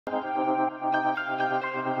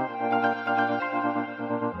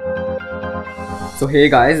So hey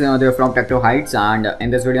guys, they're from Tech to Heights, and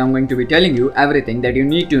in this video I'm going to be telling you everything that you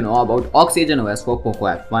need to know about OxygenOS for Poco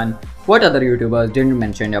F1, what other YouTubers didn't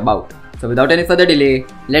mention about. So without any further delay,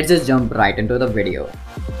 let's just jump right into the video.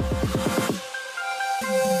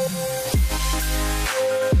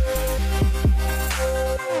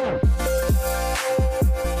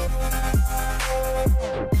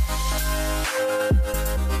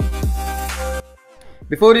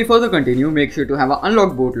 Before we further continue, make sure to have an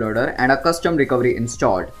unlocked bootloader and a custom recovery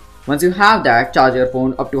installed. Once you have that, charge your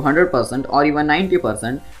phone up to 100% or even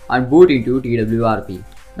 90% and boot into TWRP.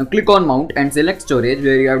 Now click on Mount and select storage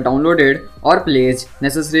where you have downloaded or placed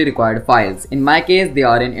necessary required files. In my case, they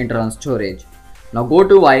are in internal storage. Now go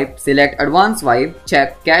to Wipe, select Advanced Wipe,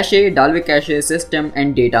 check Cache, Dalvik Cache, System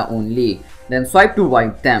and Data only. Then swipe to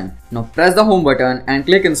wipe them. Now press the Home button and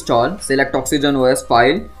click Install, select OxygenOS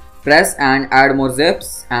file. Press and add more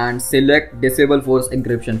zips and select disable force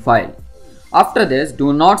encryption file. After this,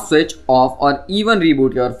 do not switch off or even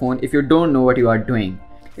reboot your phone if you don't know what you are doing.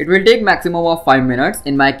 It will take maximum of 5 minutes.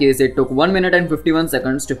 In my case, it took 1 minute and 51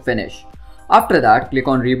 seconds to finish. After that, click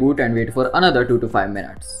on reboot and wait for another 2 to 5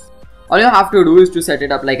 minutes. All you have to do is to set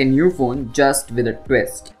it up like a new phone, just with a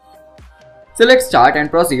twist. Select start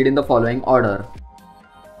and proceed in the following order.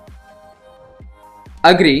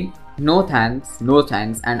 Agree, no thanks,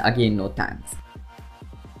 and again no thanks.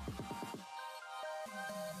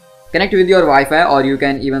 Connect with your Wi-Fi, or you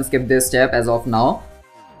can even skip this step as of now.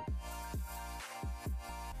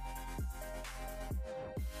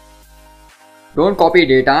 Don't copy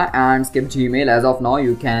data and skip Gmail as of now,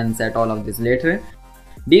 you can set all of this later.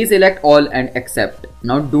 Deselect all and accept.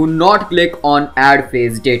 Now do not click on add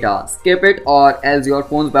face data, skip it or else your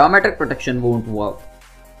phone's biometric protection won't work.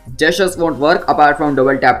 Gestures won't work apart from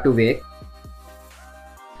double tap to wake.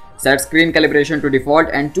 Set screen calibration to default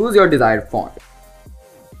and choose your desired font.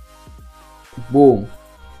 Boom.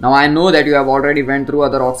 Now I know that you have already went through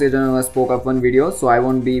other OxygenOS Poco F1 videos, so I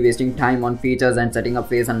won't be wasting time on features and setting up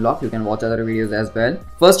face unlock. You can watch other videos as well.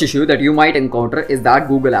 First issue that you might encounter is that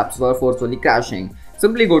Google apps were forcefully crashing.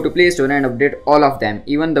 Simply go to Play Store and update all of them,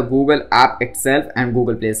 even the Google app itself and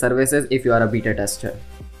Google Play services if you are a beta tester.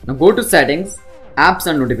 Now go to Settings, Apps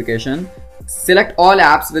and Notification. Select all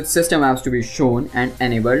apps with system apps to be shown and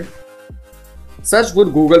enabled. Search for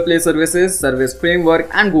Google Play Services, Service Framework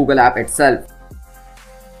and Google app itself.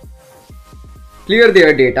 Clear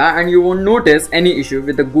their data and you won't notice any issue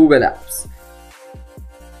with the Google apps.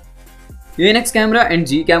 UNX camera and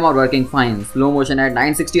Gcam are working fine. Slow motion at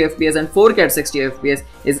 960fps and 4K at 60fps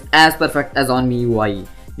is as perfect as on MIUI.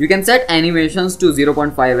 You can set animations to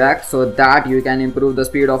 0.5x so that you can improve the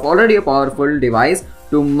speed of already a powerful device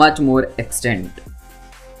to much more extent.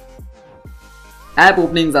 App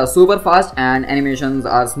openings are super fast and animations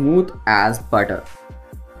are smooth as butter.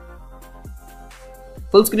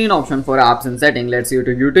 Full screen option for apps in setting lets you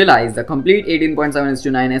to utilize the complete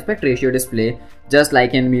 18:7:9 aspect ratio display just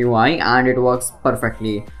like in MIUI, and it works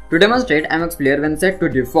perfectly. To demonstrate MX Player, when set to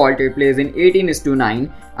default, it plays in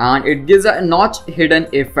 18:9 and it gives a notch hidden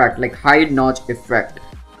effect like hide notch effect.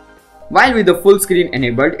 While with the full screen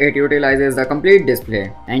enabled, it utilizes the complete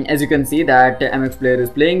display, and as you can see that MX Player is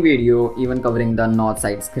playing video even covering the north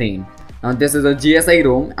side screen. Now this is a GSI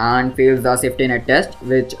ROM and fails the safety net test,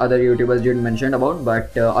 which other YouTubers didn't mention about,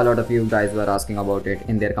 but a lot of you guys were asking about it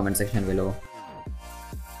in their comment section below.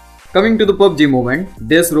 Coming to the PUBG moment,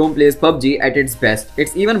 this ROM plays PUBG at its best.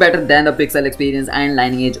 It's even better than the Pixel Experience and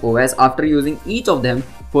Lineage OS after using each of them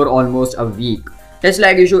for almost a week. Touch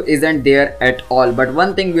lag issue isn't there at all, but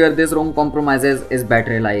one thing where this ROM compromises is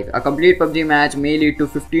battery life. A complete PUBG match may lead to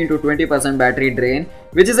 15 to 20% battery drain,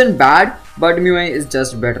 which isn't bad, but MIUI is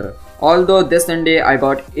just better. Although this Sunday I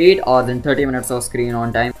got 8 hours and 30 minutes of screen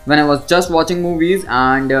on time when I was just watching movies,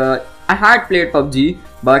 and I had played PUBG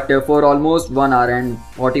but for almost 1 hour and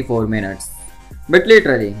 44 minutes. But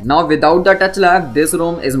literally, now without the touch lag, this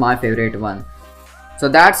ROM is my favorite one. So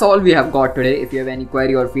that's all we have got today. If you have any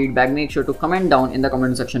query or feedback, make sure to comment down in the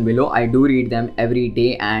comment section below. I do read them every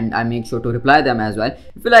day and I make sure to reply them as well.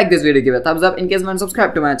 If you like this video, give a thumbs up. In case you want to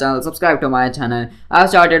subscribe to my channel, subscribe to my channel. I've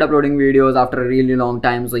started uploading videos after a really long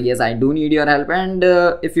time, so yes, I do need your help. And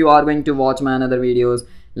if you are going to watch my other videos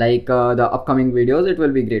like the upcoming videos, it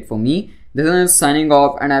will be great for me. This is signing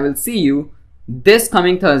off, and I will see you this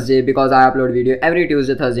coming Thursday because I upload video every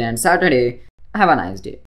Tuesday, Thursday and Saturday. Have a nice day.